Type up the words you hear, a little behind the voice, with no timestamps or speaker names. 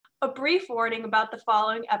A brief warning about the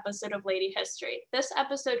following episode of Lady History. This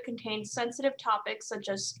episode contains sensitive topics such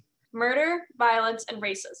as murder, violence, and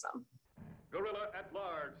racism. Gorilla at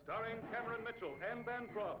Large, starring Cameron Mitchell and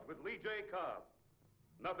Bancroft with Lee J. Cobb.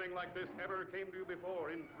 Nothing like this ever came to you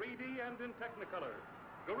before in 3D and in Technicolor.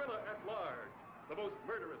 Gorilla at Large, the most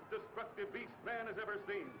murderous, destructive beast man has ever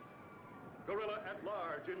seen. Gorilla at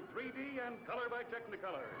Large in 3D and color by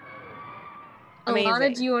Technicolor. Amazing.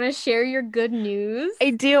 Alana, do you want to share your good news? I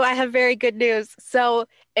do. I have very good news. So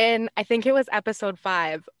I think it was episode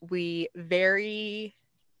 5, we very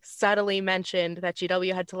subtly mentioned that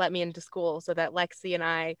GW had to let me into school so that Lexi and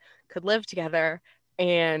I could live together.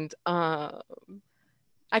 And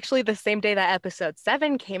actually the same day that episode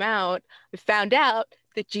 7 came out, we found out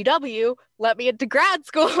that GW let me into grad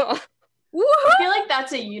school. I feel like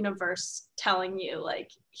that's a universe telling you, like,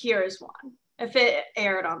 here's one, if it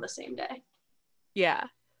aired on the same day. Yeah,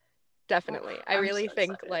 definitely. I really so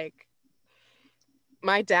think, excited. like,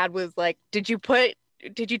 my dad was like, did you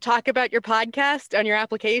talk about your podcast on your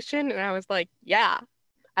application? And I was like, yeah.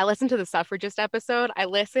 I listened to the suffragist episode. I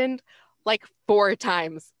listened like 4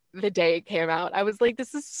 times the day it came out. I was like,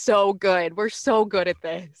 this is so good. We're so good at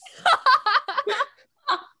this.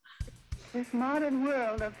 This modern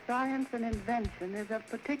world of science and invention is of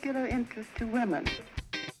particular interest to women.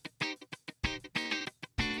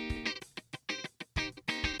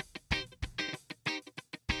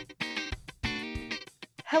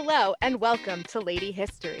 Hello and welcome to Lady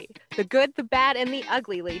History, the good, the bad, and the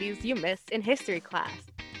ugly ladies you missed in history class.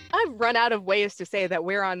 I've run out of ways to say that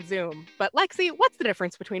we're on Zoom, but Lexi, what's the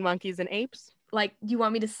difference between monkeys and apes? Like, do you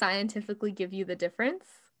want me to scientifically give you the difference?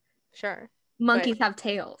 Sure. Monkeys have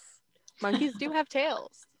tails. Monkeys do have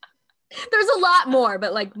tails. There's a lot more,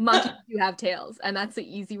 but like monkeys do have tails, and that's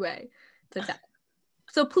the easy way to tell.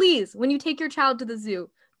 So please, when you take your child to the zoo,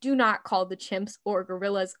 do not call the chimps or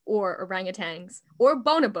gorillas or orangutans or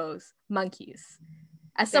bonobos monkeys.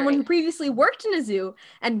 As someone who previously worked in a zoo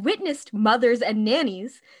and witnessed mothers and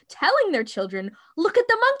nannies telling their children, look at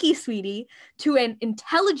the monkey, sweetie, to an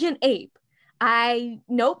intelligent ape, okay.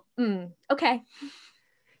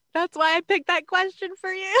 That's why I picked that question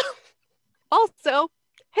for you. Also,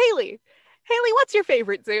 Haley, what's your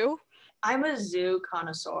favorite zoo? I'm a zoo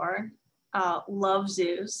connoisseur. Love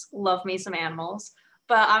zoos, love me some animals.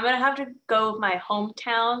 But I'm going to have to go with my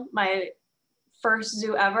hometown, my first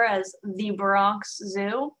zoo ever, as the Bronx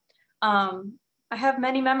Zoo. I have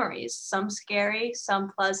many memories, some scary,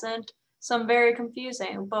 some pleasant, some very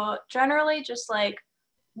confusing, but generally just like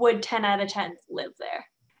would 10 out of 10 live there.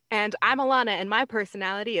 And I'm Alana, and my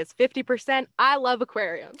personality is 50% I love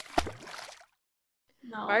aquariums.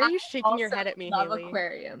 No, Why are you shaking your head at me, love Haley?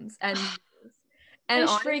 Aquariums and they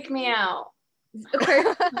freak me out.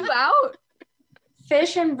 Aquariums freak you out?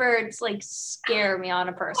 Fish and birds like scare me on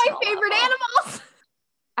a personal My favorite level. animals.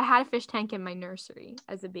 I had a fish tank in my nursery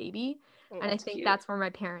as a baby, and I think cute. that's where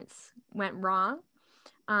my parents went wrong,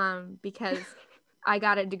 because I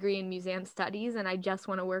got a degree in museum studies and I just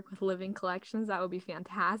want to work with living collections. That would be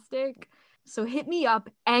fantastic. So hit me up,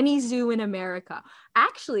 any zoo in America.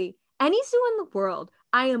 Actually, any zoo in the world.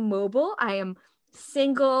 I am mobile. I am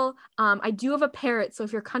single. I do have a parrot, so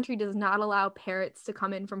if your country does not allow parrots to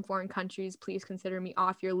come in from foreign countries, please consider me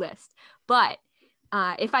off your list. But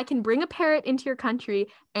if I can bring a parrot into your country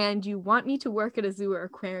and you want me to work at a zoo or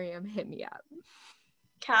aquarium, hit me up.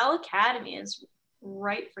 Cal Academy is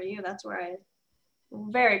right for you. That's where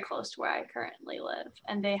very close to where I currently live,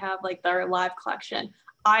 and they have like their live collection.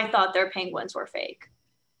 I thought their penguins were fake.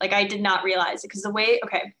 Like, I did not realize it, because the way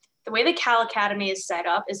the Cal Academy is set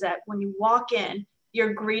up is that when you walk in,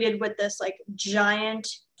 you're greeted with this like giant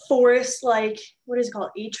forest, like, what is it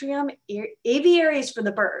called? Atrium? Aviaries for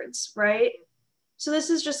the birds, right? So this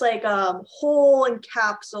is just like a whole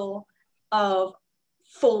encapsule of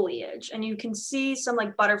foliage, and you can see some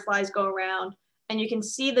like butterflies go around, and you can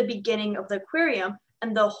see the beginning of the aquarium,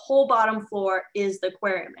 and the whole bottom floor is the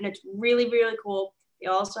aquarium, and it's really, really cool. They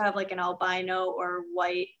also have like an albino or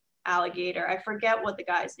white alligator. I forget what the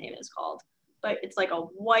guy's name is called, but it's like a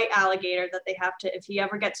white alligator that they have to, if he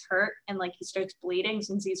ever gets hurt and like he starts bleeding,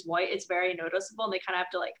 since he's white, it's very noticeable, and they kind of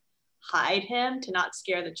have to like hide him to not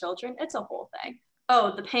scare the children. It's a whole thing.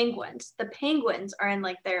 Oh, the penguins. The penguins are in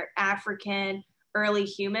like their African early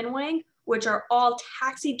human wing, which are all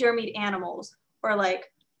taxidermied animals or like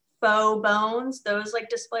faux bones, those like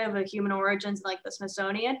display of the human origins, like the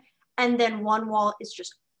Smithsonian. And then one wall is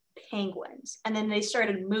just penguins, and then they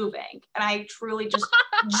started moving, and I truly just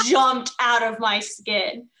jumped out of my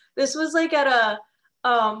skin. This was like at a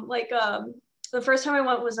the first time I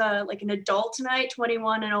went was like an adult night,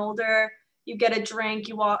 21 and older, You get a drink,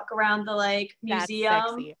 you walk around the like museum.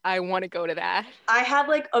 That's sexy. I want to go to that. I had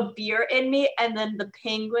like a beer in me, and then the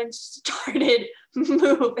penguins started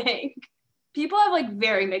moving. People have like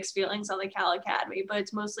very mixed feelings on the Cal Academy, but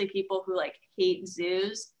it's mostly people who like hate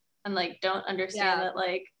zoos and like don't understand that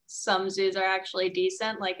like some zoos are actually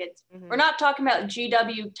decent. Like it's we're not talking about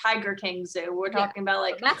GW Tiger King Zoo. We're talking about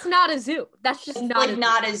like that's not a zoo. That's just not like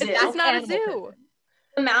not a zoo. That's not a zoo.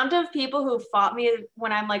 The amount of people who fought me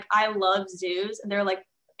when I'm like, I love zoos, and they're like,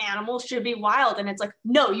 animals should be wild, and it's like,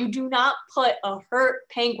 no, you do not put a hurt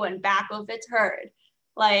penguin back with its herd.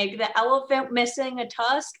 Like the elephant missing a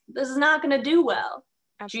tusk, this is not going to do well.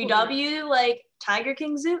 Absolutely. GW, like Tiger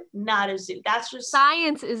King Zoo, not a zoo. That's just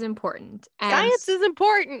science is important. And science is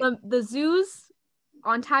important. The zoos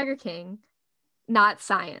on Tiger King, not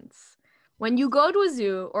science. When you go to a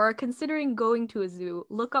zoo or are considering going to a zoo,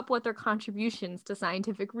 look up what their contributions to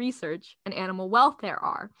scientific research and animal welfare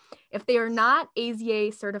are. If they are not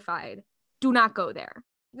AZA certified, do not go there.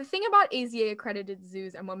 The thing about AZA accredited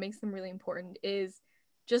zoos and what makes them really important is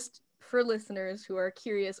just for listeners who are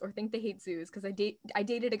curious or think they hate zoos, because I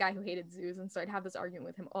dated a guy who hated zoos, and so I'd have this argument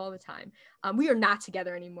with him all the time. We are not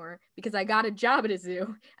together anymore because I got a job at a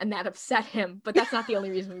zoo and that upset him, but that's not the only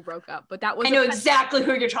reason we broke up. But that was I know exactly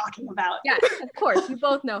who you're talking about. Yes, of course, we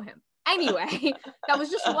both know him. Anyway, that was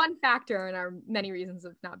just one factor in our many reasons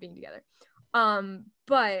of not being together.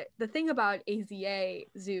 But the thing about AZA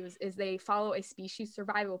zoos is they follow a species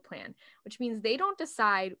survival plan, which means they don't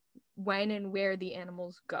decide when and where the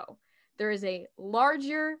animals go. There is a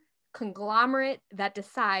larger conglomerate that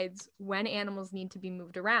decides when animals need to be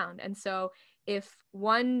moved around. And so if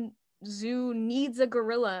one zoo needs a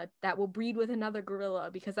gorilla that will breed with another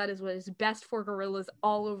gorilla because that is what is best for gorillas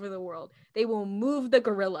all over the world, they will move the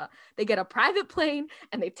gorilla. They get a private plane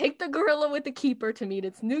and they take the gorilla with the keeper to meet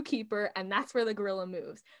its new keeper, and that's where the gorilla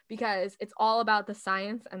moves, because it's all about the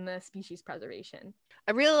science and the species preservation.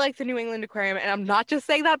 I really like the New England Aquarium, and I'm not just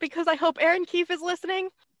saying that because I hope Erin Keefe is listening.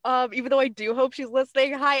 Even though I do hope she's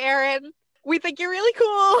listening. Hi, Erin. We think you're really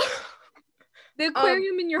cool. The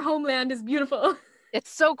aquarium in your homeland is beautiful. It's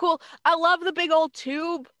so cool. I love the big old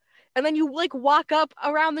tube. And then you like walk up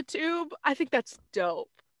around the tube. I think that's dope.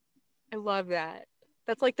 I love that.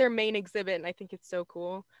 That's like their main exhibit, and I think it's so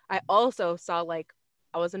cool. I also saw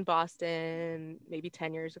I was in Boston maybe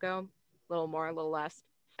 10 years ago, a little more, a little less.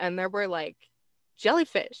 And there were like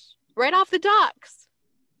jellyfish right off the docks.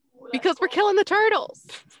 Because we're killing the turtles.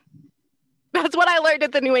 That's what I learned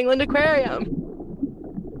at the New England Aquarium.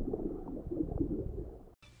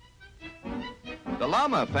 The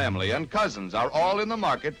Llama family and cousins are all in the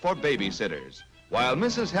market for babysitters, while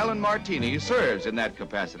Mrs. Helen Martini serves in that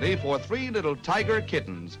capacity for 3 little tiger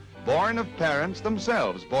kittens, born of parents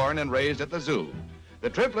themselves born and raised at the zoo. The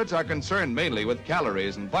triplets are concerned mainly with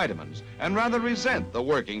calories and vitamins and rather resent the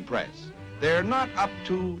working press. They're not up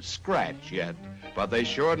to scratch yet, but they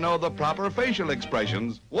sure know the proper facial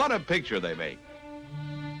expressions. What a picture they make.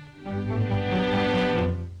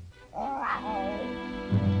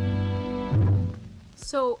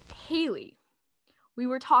 So, Haley, we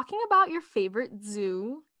were talking about your favorite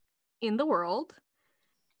zoo in the world.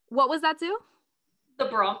 What was that zoo? The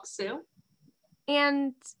Bronx Zoo.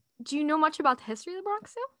 And do you know much about the history of the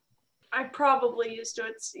Bronx Zoo? I probably used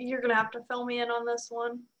to. You're going to have to fill me in on this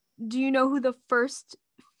one. Do you know who the first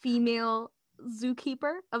female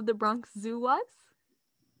zookeeper of the Bronx Zoo was?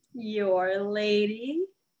 Your lady.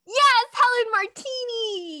 Yes, Helen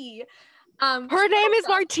Martini. Her name is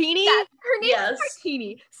Martini? Yes, her name Yes. is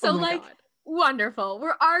Martini. So God. Wonderful.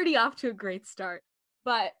 We're already off to a great start.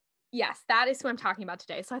 But yes, that is who I'm talking about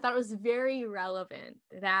today. So I thought it was very relevant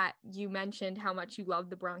that you mentioned how much you love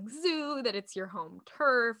the Bronx Zoo, that it's your home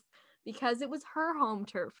turf, because it was her home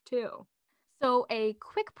turf too. So a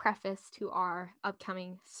quick preface to our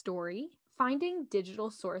upcoming story. Finding digital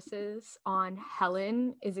sources on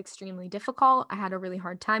Helen is extremely difficult. I had a really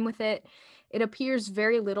hard time with it. It appears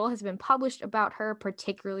very little has been published about her,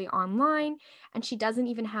 particularly online, and she doesn't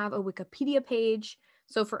even have a Wikipedia page.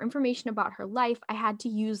 So for information about her life, I had to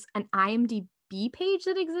use an IMDb page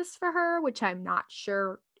that exists for her, which I'm not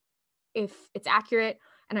sure if it's accurate,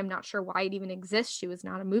 and I'm not sure why it even exists. She was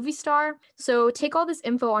not a movie star. So take all this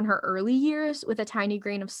info on her early years with a tiny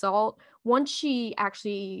grain of salt. Once she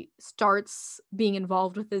actually starts being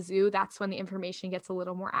involved with the zoo, that's when the information gets a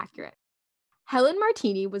little more accurate. Helen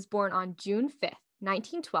Martini was born on June 5th,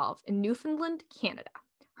 1912 in Newfoundland, Canada.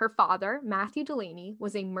 Her father, Matthew Delaney,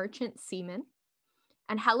 was a merchant seaman,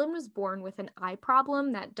 and Helen was born with an eye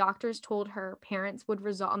problem that doctors told her parents would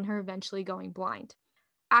result in her eventually going blind.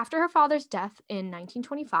 After her father's death in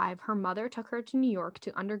 1925, her mother took her to New York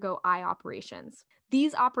to undergo eye operations.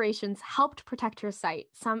 These operations helped protect her sight.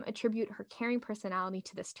 Some attribute her caring personality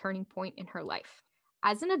to this turning point in her life.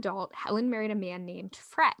 As an adult, Helen married a man named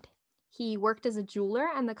Fred. He worked as a jeweler,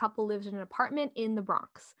 and the couple lived in an apartment in the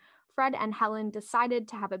Bronx. Fred and Helen decided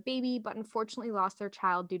to have a baby, but unfortunately lost their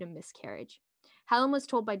child due to miscarriage. Helen was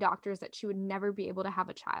told by doctors that she would never be able to have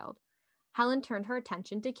a child. Helen turned her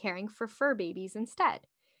attention to caring for fur babies instead.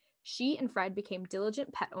 She and Fred became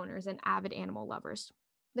diligent pet owners and avid animal lovers.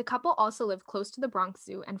 The couple also lived close to the Bronx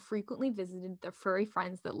Zoo and frequently visited their furry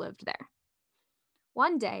friends that lived there.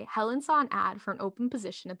 One day, Helen saw an ad for an open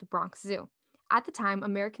position at the Bronx Zoo. At the time,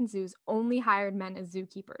 American zoos only hired men as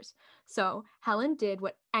zookeepers. So Helen did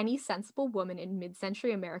what any sensible woman in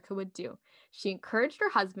mid-century America would do. She encouraged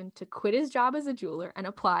her husband to quit his job as a jeweler and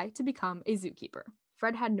apply to become a zookeeper.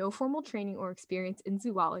 Fred had no formal training or experience in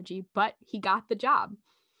zoology, but he got the job.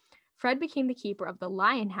 Fred became the keeper of the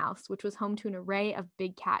Lion House, which was home to an array of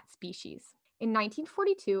big cat species. In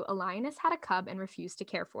 1942, a lioness had a cub and refused to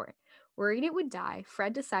care for it. Worried it would die,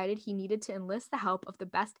 Fred decided he needed to enlist the help of the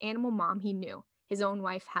best animal mom he knew, his own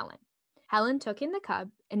wife, Helen. Helen took in the cub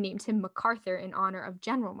and named him MacArthur in honor of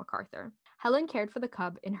General MacArthur. Helen cared for the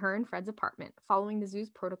cub in her and Fred's apartment, following the zoo's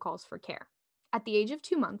protocols for care. At the age of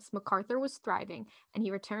 2 months, MacArthur was thriving, and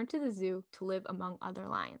he returned to the zoo to live among other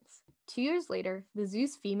lions. 2 years later, the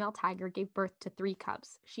zoo's female tiger gave birth to 3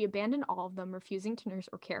 cubs. She abandoned all of them, refusing to nurse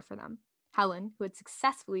or care for them. Helen, who had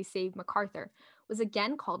successfully saved MacArthur, was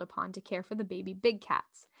again called upon to care for the baby big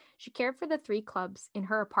cats. She cared for the 3 cubs in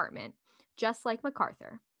her apartment, just like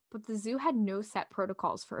MacArthur. But the zoo had no set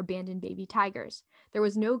protocols for abandoned baby tigers. There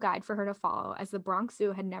was no guide for her to follow, as the Bronx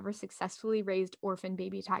Zoo had never successfully raised orphan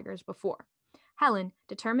baby tigers before. Helen,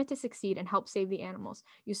 determined to succeed and help save the animals,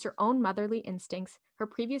 used her own motherly instincts, her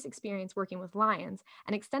previous experience working with lions,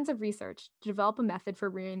 and extensive research to develop a method for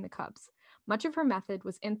rearing the cubs. Much of her method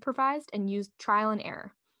was improvised and used trial and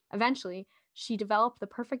error. Eventually, she developed the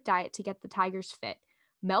perfect diet to get the tigers fit: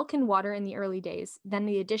 milk and water in the early days, then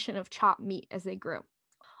the addition of chopped meat as they grew.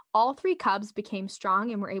 All 3 cubs became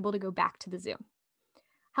strong and were able to go back to the zoo.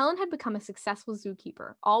 Helen had become a successful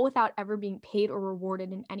zookeeper, all without ever being paid or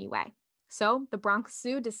rewarded in any way. So, the Bronx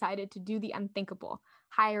Zoo decided to do the unthinkable: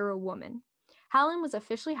 hire a woman. Helen was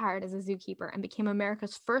officially hired as a zookeeper and became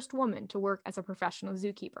America's first woman to work as a professional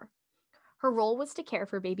zookeeper. Her role was to care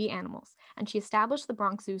for baby animals, and she established the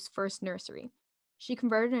Bronx Zoo's first nursery. She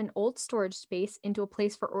converted an old storage space into a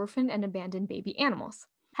place for orphaned and abandoned baby animals.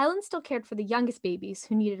 Helen still cared for the youngest babies,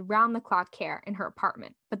 who needed round-the-clock care, in her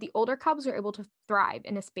apartment, but the older cubs were able to thrive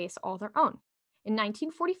in a space all their own. In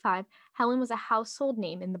 1945, Helen was a household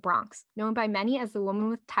name in the Bronx, known by many as the woman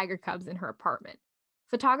with tiger cubs in her apartment.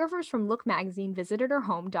 Photographers from Look magazine visited her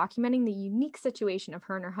home, documenting the unique situation of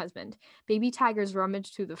her and her husband. Baby tigers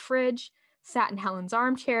rummaged through the fridge, sat in Helen's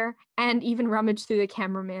armchair, and even rummaged through the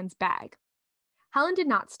cameraman's bag. Helen did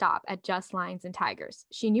not stop at just lions and tigers.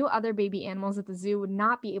 She knew other baby animals at the zoo would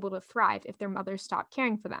not be able to thrive if their mothers stopped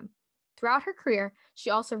caring for them. Throughout her career, she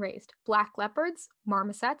also raised black leopards,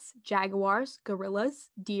 marmosets, jaguars, gorillas,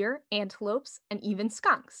 deer, antelopes, and even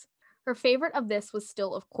skunks. Her favorite of this was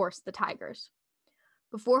still, of course, the tigers.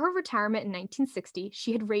 Before her retirement in 1960,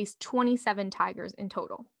 she had raised 27 tigers in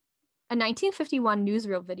total. A 1951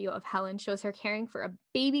 newsreel video of Helen shows her caring for a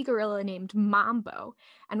baby gorilla named Mambo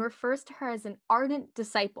and refers to her as an ardent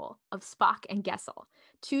disciple of Spock and Gessel,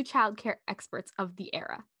 2 child care experts of the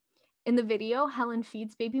era. In the video, Helen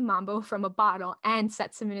feeds baby Mambo from a bottle and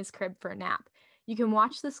sets him in his crib for a nap. You can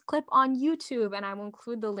watch this clip on YouTube, and I will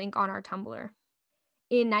include the link on our Tumblr.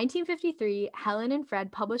 In 1953, Helen and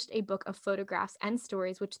Fred published a book of photographs and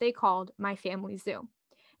stories which they called My Family Zoo.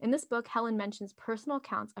 In this book, Helen mentions personal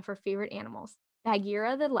accounts of her favorite animals: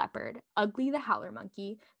 Bagheera the leopard, Ugly the howler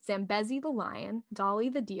monkey, Zambezi the lion, Dolly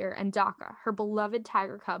the deer, and Daka, her beloved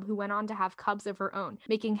tiger cub who went on to have cubs of her own,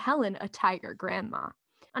 making Helen a tiger grandma.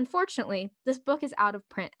 Unfortunately, this book is out of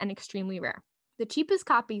print and extremely rare. The cheapest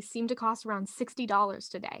copies seem to cost around $60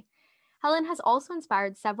 today. Helen has also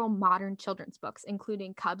inspired several modern children's books,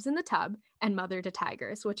 including Cubs in the Tub and Mother to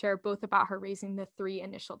Tigers, which are both about her raising the 3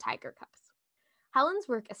 initial tiger cubs. Helen's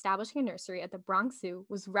work establishing a nursery at the Bronx Zoo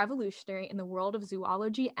was revolutionary in the world of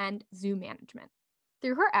zoology and zoo management.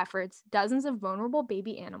 Through her efforts, dozens of vulnerable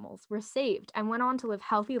baby animals were saved and went on to live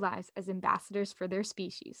healthy lives as ambassadors for their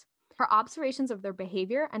species. Her observations of their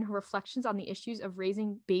behavior and her reflections on the issues of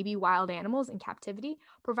raising baby wild animals in captivity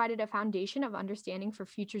provided a foundation of understanding for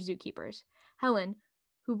future zookeepers. Helen,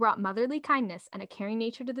 who brought motherly kindness and a caring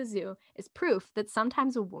nature to the zoo, is proof that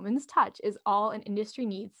sometimes a woman's touch is all an industry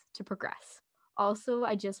needs to progress. Also,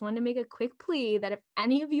 I just want to make a quick plea that if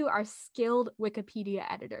any of you are skilled Wikipedia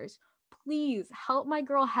editors, please help my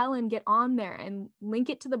girl Helen get on there and link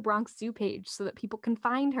it to the Bronx Zoo page so that people can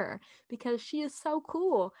find her, because she is so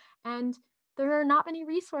cool and there are not many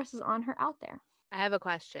resources on her out there. I have a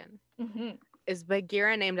question. Mm-hmm. Is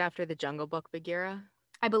Bagheera named after the Jungle Book Bagheera?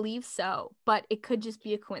 I believe so, but it could just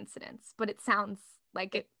be a coincidence, but it sounds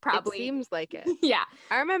like it probably... It seems like it. Yeah.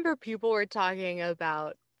 I remember people were talking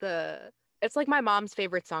about it's like my mom's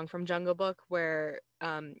favorite song from Jungle Book, where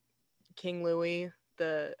King Louie,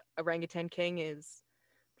 the orangutan king, is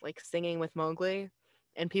like singing with Mowgli,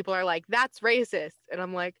 and people are like, that's racist. And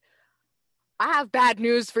I'm like, I have bad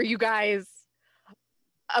news for you guys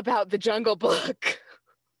about the Jungle Book.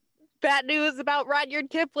 Bad news about Rudyard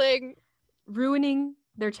Kipling Ruining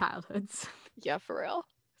their childhoods. Yeah, for real.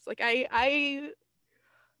 It's like I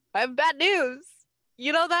have bad news.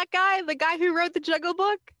 You know that guy, the guy who wrote the Jungle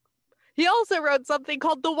Book? He also wrote something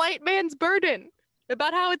called The White Man's Burden,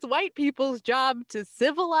 about how it's white people's job to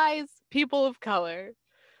civilize people of color.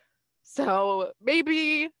 So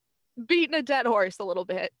maybe beating a dead horse a little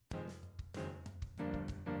bit.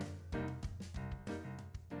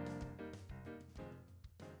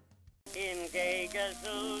 In gay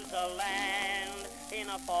Gazuza land, in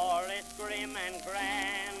a forest grim and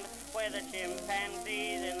grand, where the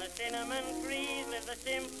chimpanzees and the cinnamon trees live the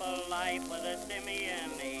simple life with a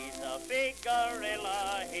simian. He's a big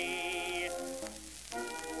gorilla, he.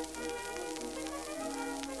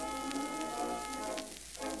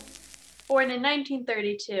 Born in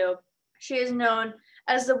 1932, she is known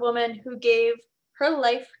as the woman who gave her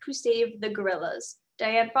life to save the gorillas.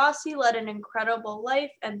 Dian Fossey led an incredible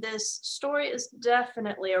life, and this story is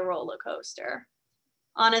definitely a roller coaster.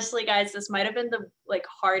 Honestly, guys, this might have been the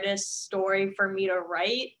hardest story for me to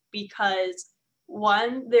write because,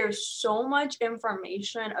 one, there's so much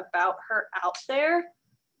information about her out there.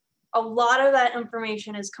 A lot of that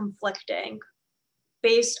information is conflicting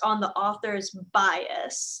based on the author's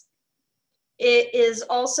bias. It is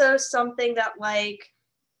also something that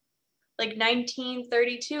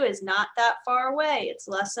 1932 is not that far away. It's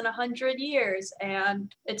less than 100 years,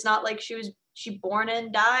 and it's not like she born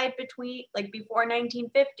and died before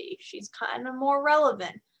 1950. She's kind of more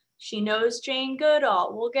relevant. She knows Jane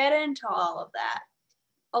Goodall. We'll get into all of that.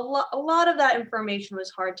 A lot of that information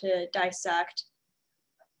was hard to dissect,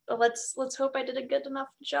 but let's hope I did a good enough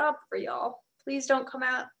job for y'all. Please don't come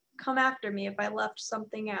after me if I left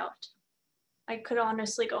something out. I could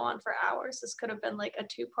honestly go on for hours. This could have been like a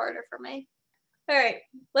two-parter for me. All right,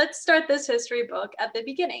 let's start this history book at the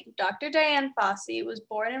beginning. Dr. Dian Fossey was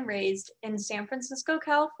born and raised in San Francisco,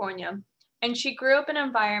 California, and she grew up in an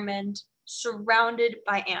environment surrounded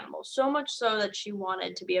by animals, so much so that she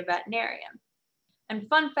wanted to be a veterinarian. And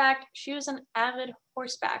fun fact, she was an avid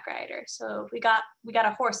horseback rider, so we got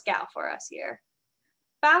a horse gal for us here.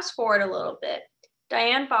 Fast forward a little bit,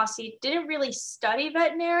 Dian Fossey didn't really study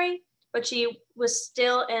veterinary, but she was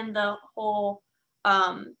still in the whole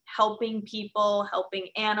helping people, helping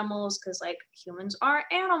animals, because humans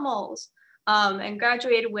aren't animals, and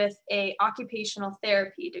graduated with a occupational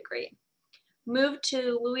therapy degree. Moved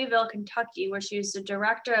to Louisville, Kentucky, where she was the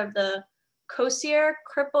director of the Kosier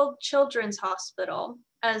Crippled Children's Hospital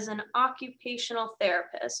as an occupational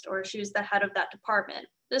therapist, or she was the head of that department.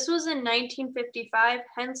 This was in 1955,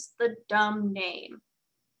 hence the dumb name.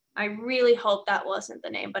 I really hope that wasn't the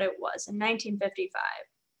name, but it was in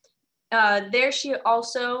 1955. There she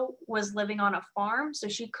also was living on a farm, so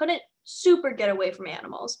she couldn't super get away from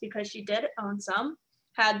animals because she did own some,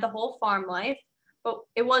 had the whole farm life, but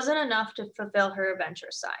it wasn't enough to fulfill her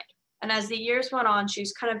adventure side. And as the years went on, she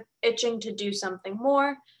was kind of itching to do something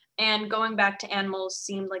more, and going back to animals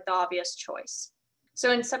seemed like the obvious choice.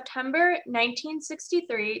 So in September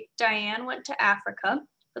 1963, Dian went to Africa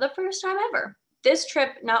for the first time ever. This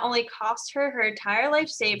trip not only cost her her entire life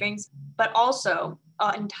savings, but also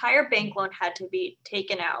an entire bank loan had to be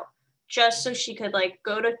taken out just so she could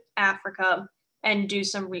go to Africa and do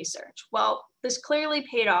some research. Well, this clearly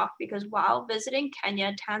paid off because while visiting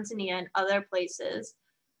Kenya, Tanzania, and other places,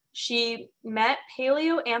 she met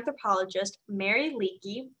paleoanthropologist Mary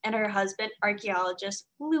Leakey and her husband, archaeologist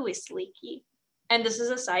Louis Leakey. And this is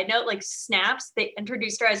a side note, snaps, they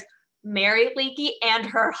introduced her as Mary Leakey and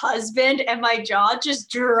her husband, and my jaw just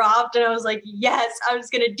dropped, and I was like, yes, I was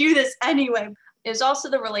gonna do this anyway. It was also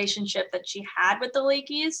the relationship that she had with the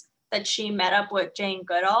Leakeys that she met up with Jane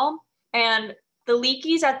Goodall. And the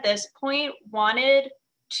Leakeys at this point wanted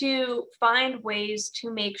to find ways to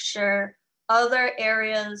make sure other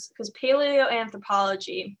areas, because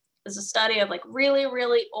paleoanthropology is a study of really,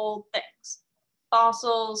 really old things,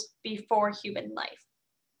 fossils before human life.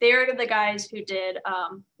 They're the guys who did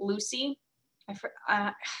Lucy,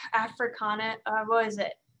 Africana, what is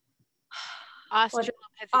it?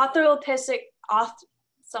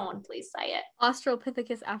 Someone please say it.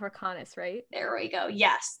 Australopithecus africanus, right? There we go.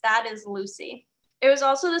 Yes, that is Lucy. It was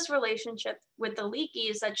also this relationship with the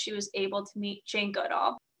Leakeys that she was able to meet Jane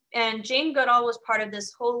Goodall. And Jane Goodall was part of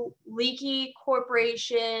this whole Leakey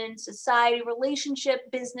corporation, society, relationship,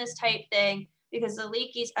 business type thing, because the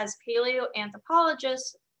Leakeys, as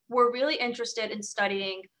paleoanthropologists, were really interested in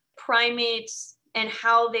studying primates and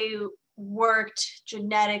how they worked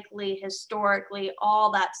genetically, historically,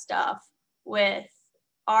 all that stuff with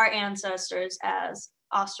our ancestors as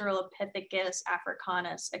Australopithecus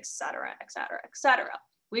africanus, etc., etc., etc.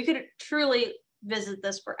 We could truly visit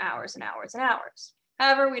this for hours and hours and hours.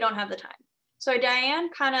 However, we don't have the time. So Diane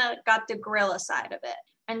kind of got the gorilla side of it.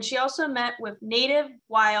 And she also met with native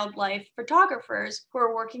wildlife photographers who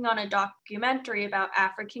were working on a documentary about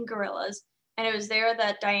African gorillas. And it was there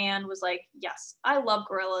that Diane was like, yes, I love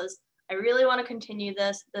gorillas. I really want to continue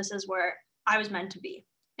this. This is where I was meant to be.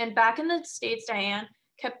 And back in the States, Diane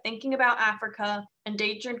kept thinking about Africa,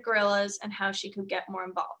 endangered gorillas, and how she could get more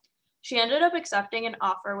involved. She ended up accepting an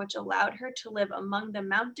offer which allowed her to live among the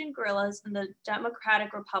mountain gorillas in the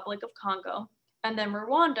Democratic Republic of Congo, and then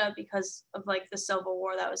Rwanda, because of like the civil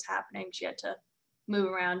war that was happening. She had to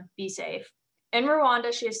move around, be safe. In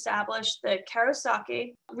Rwanda, she established the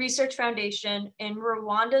Karasaki Research Foundation in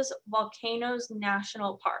Rwanda's Volcanoes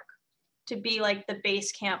National Park to be like the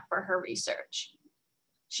base camp for her research.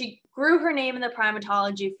 She grew her name in the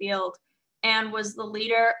primatology field and was the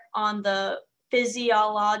leader on the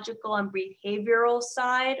physiological and behavioral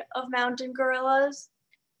side of mountain gorillas.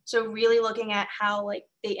 So really looking at how like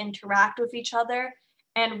they interact with each other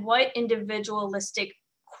and what individualistic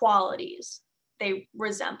qualities they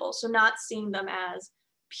resemble. So not seeing them as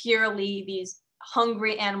purely these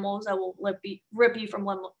hungry animals that will rip you from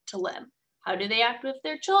limb to limb. How do they act with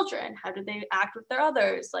their children? How do they act with their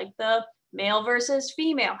others? Like the male versus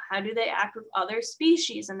female. How do they act with other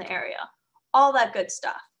species in the area? All that good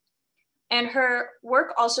stuff. And her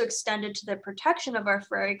work also extended to the protection of our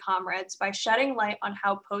furry comrades by shedding light on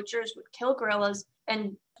how poachers would kill gorillas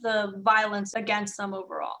and the violence against them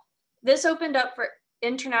overall. This opened up for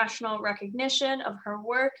international recognition of her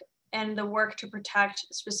work and the work to protect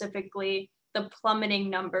specifically the plummeting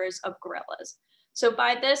numbers of gorillas. So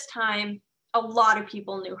by this time, a lot of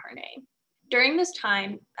people knew her name. During this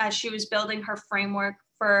time, as she was building her framework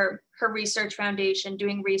for her research foundation,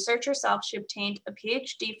 doing research herself, she obtained a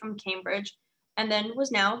PhD from Cambridge and then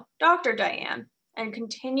was now Dr. Diane and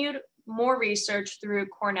continued more research through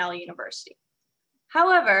Cornell University.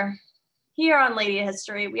 However, here on Lady of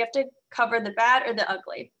History, we have to cover the bad or the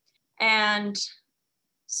ugly. And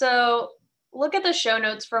so look at the show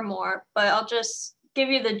notes for more, but I'll just give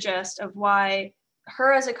you the gist of why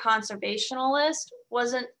her as a conservationist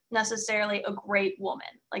wasn't necessarily a great woman.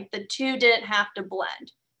 Like the two didn't have to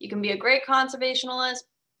blend. You can be a great conservationist,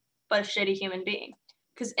 but a shitty human being.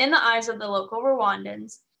 Because in the eyes of the local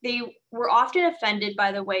Rwandans, they were often offended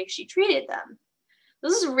by the way she treated them.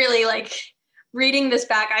 This is really like reading this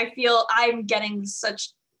back, I feel I'm getting such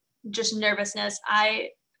just nervousness.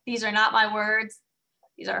 These are not my words.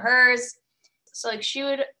 These are hers. So like she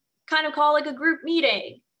would kind of call like a group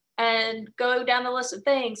meeting and go down the list of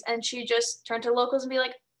things. And she just turn to locals and be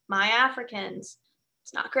like, my Africans.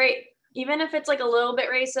 It's not great. Even if it's like a little bit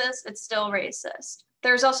racist, it's still racist.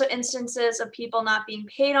 There's also instances of people not being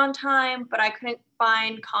paid on time, but I couldn't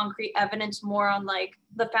find concrete evidence more on like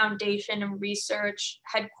the foundation and research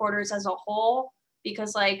headquarters as a whole,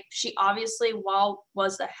 because like she obviously, while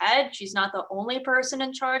was the head, she's not the only person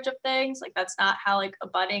in charge of things. Like that's not how like a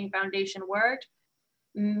budding foundation worked.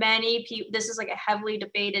 Many people, this is like a heavily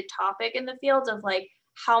debated topic in the field of like,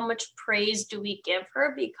 how much praise do we give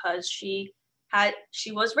her because she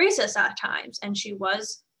was racist at times and she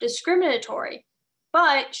was discriminatory,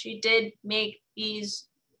 but she did make these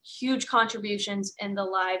huge contributions in the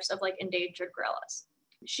lives of like endangered gorillas.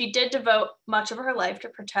 She did devote much of her life to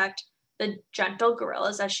protect the gentle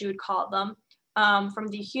gorillas, as she would call them, from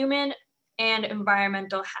the human and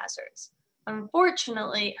environmental hazards.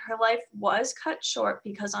 Unfortunately, her life was cut short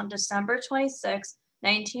because on December 26,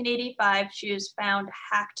 1985, she was found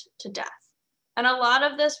hacked to death. And a lot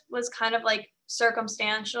of this was kind of like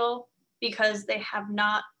circumstantial because they have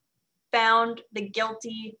not found the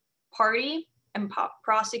guilty party and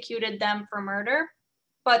prosecuted them for murder,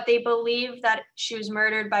 but they believe that she was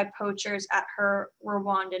murdered by poachers at her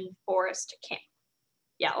Rwandan forest camp.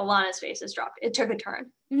 Yeah, Alana's face is dropped. It took a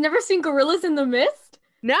turn. You've never seen Gorillas in the Mist?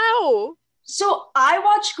 No. So I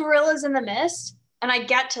watched Gorillas in the Mist, and I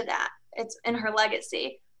get to that. It's in her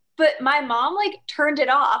legacy. But my mom like turned it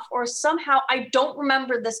off, or somehow I don't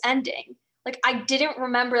remember this ending, Like, I didn't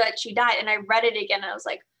remember that she died, and I read it again, and I was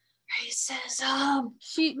like, racism.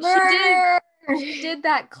 She did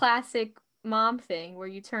that classic mom thing where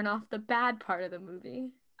you turn off the bad part of the movie.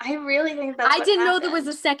 I really think that's I what didn't know happened. there was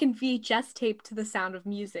a second VHS tape to The Sound of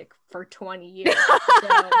Music for 20 years.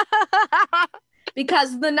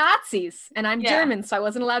 Because the Nazis, and I'm German, so I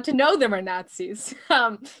wasn't allowed to know them are Nazis.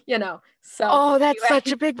 You know, so. Oh, that's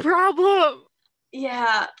such a big problem.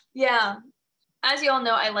 Yeah. As you all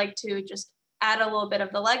know, I like to just add a little bit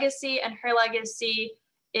of the legacy, and her legacy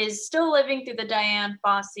is still living through the Dian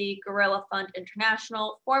Fossey Gorilla Fund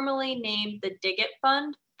International, formerly named the Diggit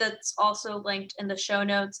Fund. That's also linked in the show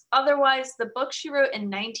notes. Otherwise, the book she wrote in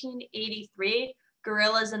 1983,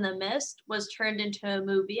 Gorillas in the Mist, was turned into a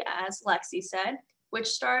movie, as Lexi said, which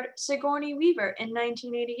starred Sigourney Weaver in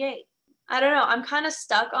 1988. I don't know. I'm kind of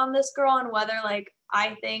stuck on this girl and whether, like,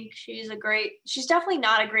 I think she's definitely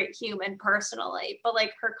not a great human personally, but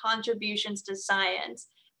like her contributions to science.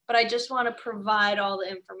 But I just want to provide all the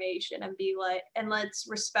information and be like, and let's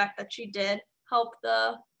respect that she did help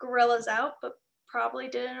the gorillas out, but probably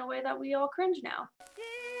did in a way that we all cringe now.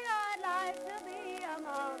 I'd like to be a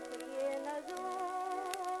monkey in a zoo.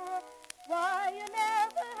 Why, you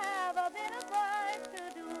never have a bit of work to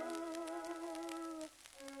do.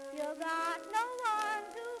 You got no one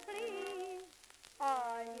to please.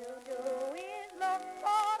 All you do is look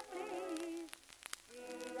for fleas.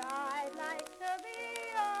 Gee, I'd like to be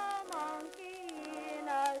a monkey in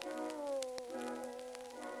a zoo.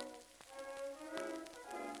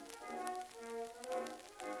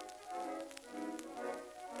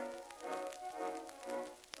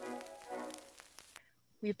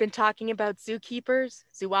 We've been talking about zookeepers,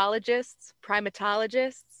 zoologists,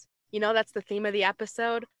 primatologists. You know, that's the theme of the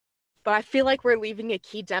episode. But I feel like we're leaving a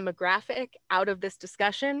key demographic out of this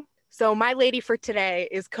discussion. So my lady for today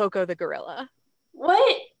is Coco the gorilla.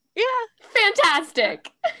 What? Yeah.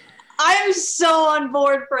 Fantastic. I'm so on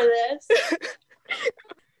board for this.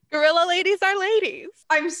 Gorilla ladies are ladies.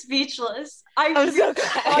 I'm speechless. I'm so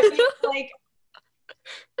glad. Like,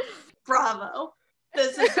 bravo.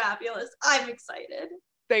 This is fabulous. I'm excited.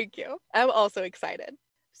 Thank you. I'm also excited.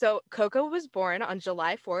 So Coco was born on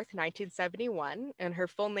July 4th, 1971, and her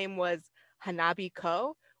full name was Hanabi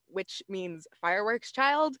Ko, which means fireworks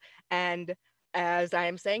child. And as I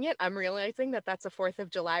am saying it, I'm realizing that that's a 4th of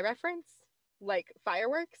July reference, like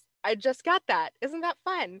fireworks. I just got that. Isn't that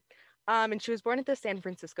fun? And she was born at the San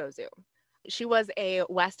Francisco Zoo. She was a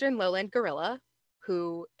Western lowland gorilla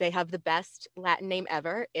who they have the best Latin name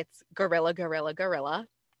ever. It's Gorilla, Gorilla, Gorilla.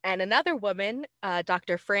 And another woman,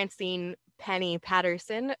 Dr. Francine Penny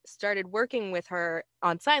Patterson, started working with her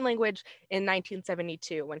on sign language in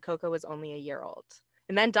 1972 when Coco was only a year old.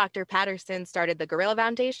 And then Dr. Patterson started the Gorilla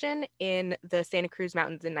Foundation in the Santa Cruz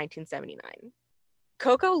Mountains in 1979.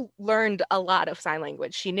 Coco learned a lot of sign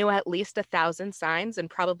language. She knew at least 1,000 signs and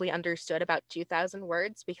probably understood about 2,000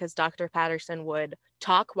 words because Dr. Patterson would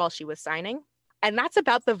talk while she was signing. And that's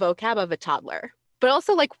about the vocab of a toddler. But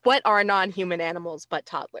also, like, what are non-human animals but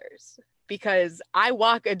toddlers? Because I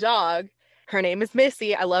walk a dog. Her name is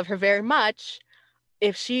Missy. I love her very much.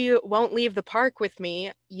 If she won't leave the park with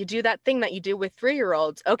me, you do that thing that you do with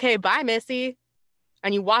 3-year-olds. Okay, bye, Missy.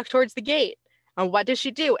 And you walk towards the gate. And what does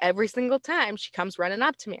she do? Every single time she comes running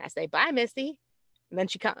up to me. I say, bye, Missy. And then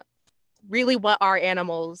she comes. Really, what are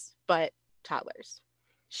animals but toddlers?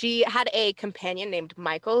 She had a companion named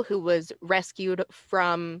Michael who was rescued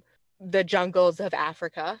from the jungles of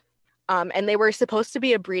Africa. And they were supposed to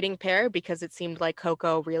be a breeding pair because it seemed like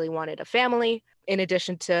Coco really wanted a family, in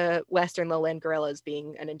addition to Western lowland gorillas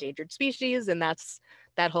being an endangered species. And that's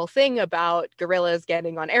that whole thing about gorillas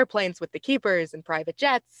getting on airplanes with the keepers and private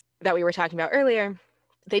jets that we were talking about earlier.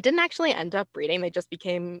 They didn't actually end up breeding. They just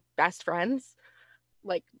became best friends,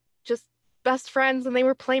 like just best friends, and they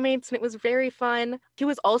were playmates, and it was very fun. He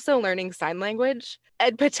was also learning sign language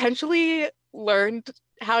and potentially learned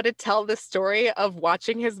how to tell the story of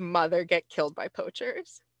watching his mother get killed by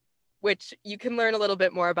poachers, which you can learn a little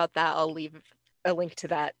bit more about that. I'll leave a link to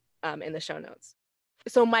that in the show notes.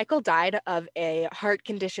 So Michael died of a heart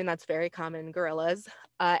condition that's very common in gorillas,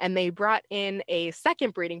 and they brought in a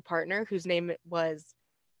second breeding partner whose name was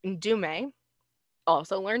Ndume,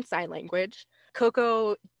 also learned sign language.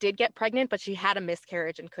 Coco did get pregnant, but she had a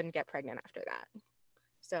miscarriage and couldn't get pregnant after that.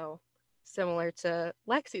 So similar to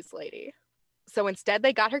Lexi's lady. So instead,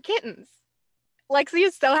 they got her kittens. Lexi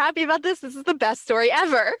is so happy about this. This is the best story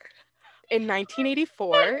ever. In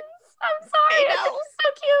 1984. I'm sorry. I know. It's so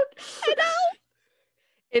cute. I know.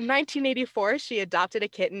 In 1984, she adopted a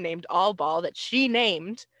kitten named All Ball that she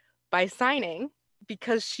named by signing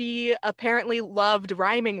because she apparently loved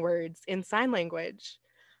rhyming words in sign language.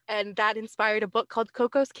 And that inspired a book called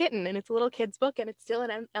Coco's Kitten, and it's a little kid's book, and it's still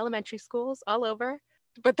in elementary schools all over.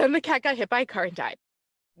 But then the cat got hit by a car and died,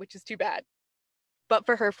 which is too bad. But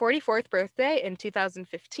for her 44th birthday in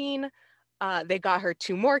 2015, they got her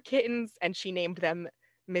 2 more kittens, and she named them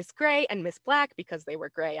Miss Gray and Miss Black because they were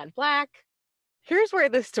gray and black. Here's where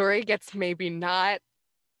the story gets maybe not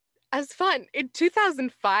as fun. In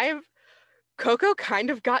 2005, Coco kind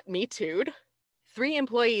of got Me Too'd. 3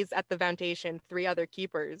 employees at the foundation, 3 other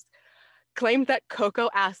keepers, claimed that Coco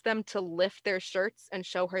asked them to lift their shirts and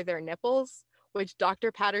show her their nipples, which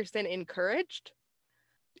Dr. Patterson encouraged.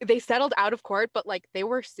 They settled out of court, but like they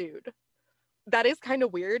were sued. That is kind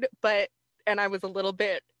of weird, and I was a little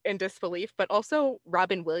bit in disbelief, but also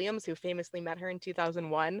Robin Williams, who famously met her in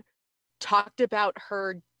 2001, talked about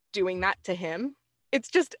her doing that to him. It's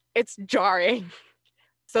jarring.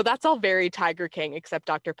 So that's all very Tiger King, except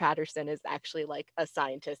Dr. Patterson is actually like a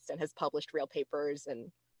scientist and has published real papers and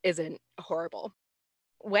isn't horrible.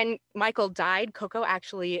 When Michael died, Coco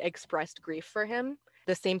actually expressed grief for him.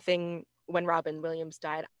 The same thing when Robin Williams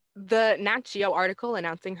died. The Nat Geo article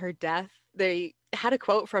announcing her death, they had a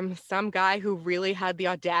quote from some guy who really had the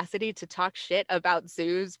audacity to talk shit about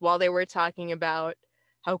zoos while they were talking about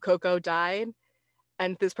how Coco died.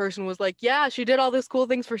 And this person was like, yeah, she did all these cool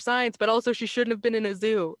things for science, but also she shouldn't have been in a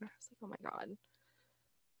zoo. I was like, oh my God.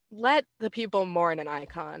 Let the people mourn an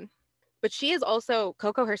icon. But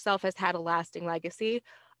Coco herself has had a lasting legacy.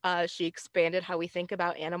 She expanded how we think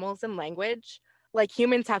about animals and language. Like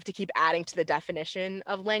humans have to keep adding to the definition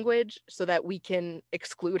of language so that we can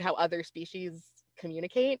exclude how other species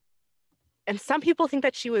communicate. And some people think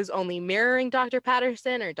that she was only mirroring Dr.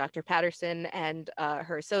 Patterson, or Dr. Patterson and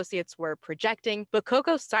her associates were projecting. But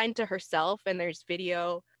Coco signed to herself, and there's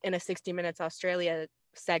video in a 60 Minutes Australia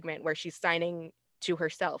segment where she's signing to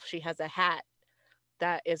herself. She has a hat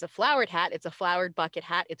that is a flowered hat. It's a flowered bucket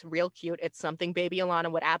hat. It's real cute. It's something baby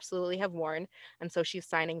Alana would absolutely have worn. And so she's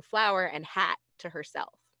signing flower and hat to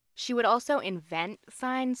herself. She would also invent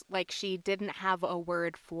signs, like she didn't have a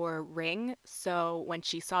word for ring. So when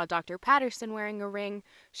she saw Dr. Patterson wearing a ring,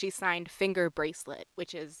 she signed finger bracelet,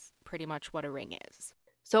 which is pretty much what a ring is.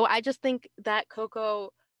 So I just think that Coco,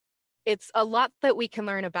 it's a lot that we can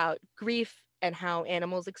learn about grief and how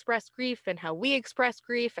animals express grief and how we express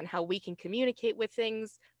grief and how we can communicate with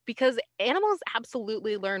things, because animals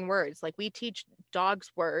absolutely learn words. Like we teach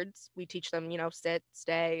dogs words. We teach them, sit,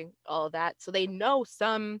 stay, all of that. So they know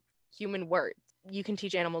some human words. You can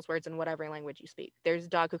teach animals words in whatever language you speak. There's a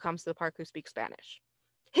dog who comes to the park who speaks Spanish.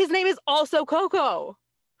 His name is also Coco.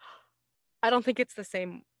 I don't think it's the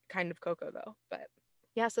same kind of Coco though, but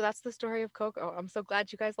yeah, so that's the story of Coco. I'm so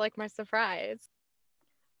glad you guys like my surprise.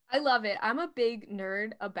 I love it. I'm a big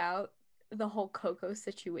nerd about the whole Coco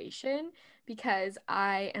situation because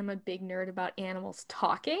I am a big nerd about animals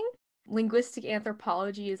talking. Linguistic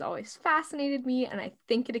anthropology has always fascinated me, and I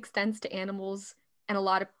think it extends to animals, and a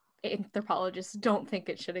lot of anthropologists don't think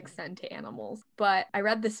it should extend to animals. But I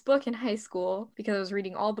read this book in high school because I was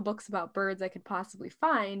reading all the books about birds I could possibly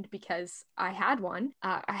find because I had one.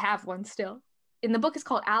 I have one still. And the book is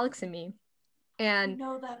called Alex and Me. And I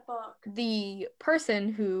know that book. The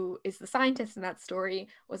person who is the scientist in that story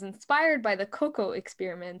was inspired by the Coco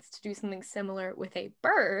experiments to do something similar with a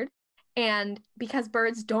bird. And because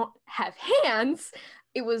birds don't have hands,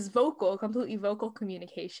 it was completely vocal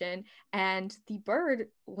communication. And the bird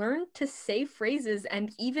learned to say phrases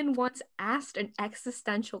and even once asked an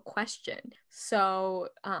existential question. So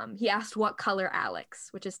he asked, "What color, Alex?"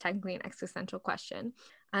 which is technically an existential question.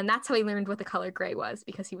 And that's how he learned what the color gray was,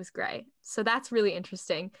 because he was gray. So that's really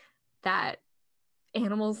interesting that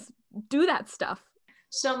animals do that stuff.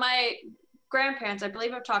 So my grandparents, I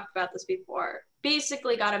believe I've talked about this before,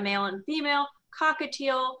 basically got a male and female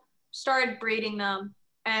cockatiel, started breeding them,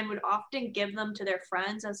 and would often give them to their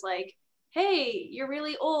friends as like, hey, you're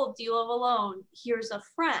really old. Do you live alone? Here's a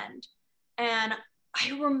friend. And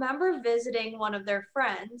I remember visiting one of their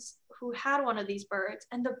friends who had one of these birds,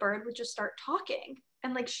 and the bird would just start talking.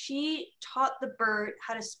 And like she taught the bird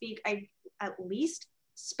how to speak at least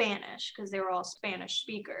Spanish, because they were all Spanish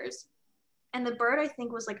speakers. And the bird, I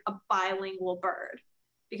think, was like a bilingual bird,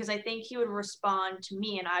 because I think he would respond to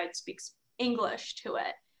me and I would speak English to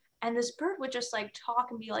it. And this bird would just like talk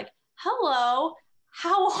and be like, hello,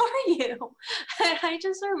 how are you? And I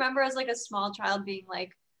just remember as like a small child being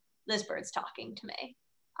like, this bird's talking to me.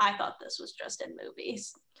 I thought this was just in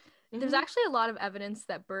movies. There's actually a lot of evidence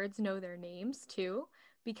that birds know their names too,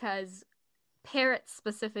 because parrots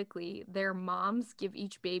specifically, their moms give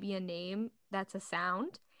each baby a name that's a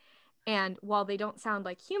sound. And while they don't sound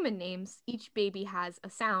like human names, each baby has a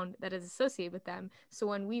sound that is associated with them. So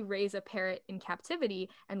when we raise a parrot in captivity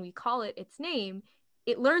and we call it its name,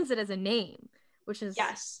 it learns it as a name, which is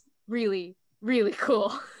Yes. really, really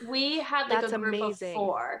cool. We had like That's a group amazing. of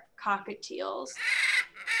 4 cockatiels.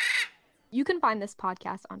 You can find this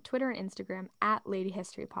podcast on Twitter and Instagram at Lady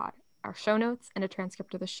History Pod. Our show notes and a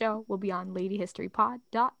transcript of the show will be on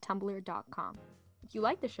ladyhistorypod.tumblr.com. If you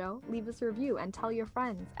like the show, leave us a review and tell your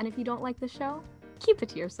friends. And if you don't like the show, keep it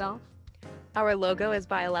to yourself. Our logo is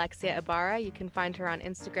by Alexia Ibarra. You can find her on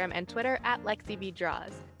Instagram and Twitter at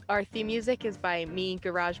LexiBDraws. Our theme music is by me,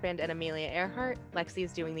 GarageBand, and Amelia Earhart. Lexi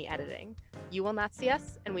is doing the editing. You will not see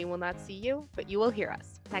us, and we will not see you, but you will hear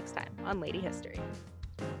us next time on Lady History.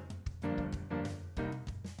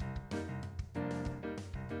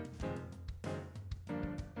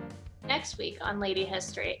 Next week on Lady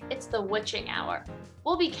History, it's the witching hour.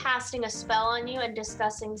 We'll be casting a spell on you and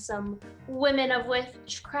discussing some women of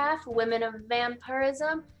witchcraft, women of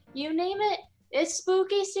vampirism, you name it. It's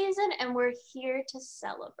spooky season and we're here to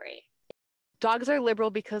celebrate. Dogs are liberal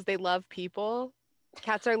because they love people.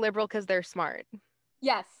 Cats are liberal because they're smart.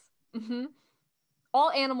 Yes. All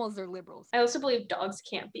animals are liberals. I also believe dogs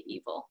can't be evil.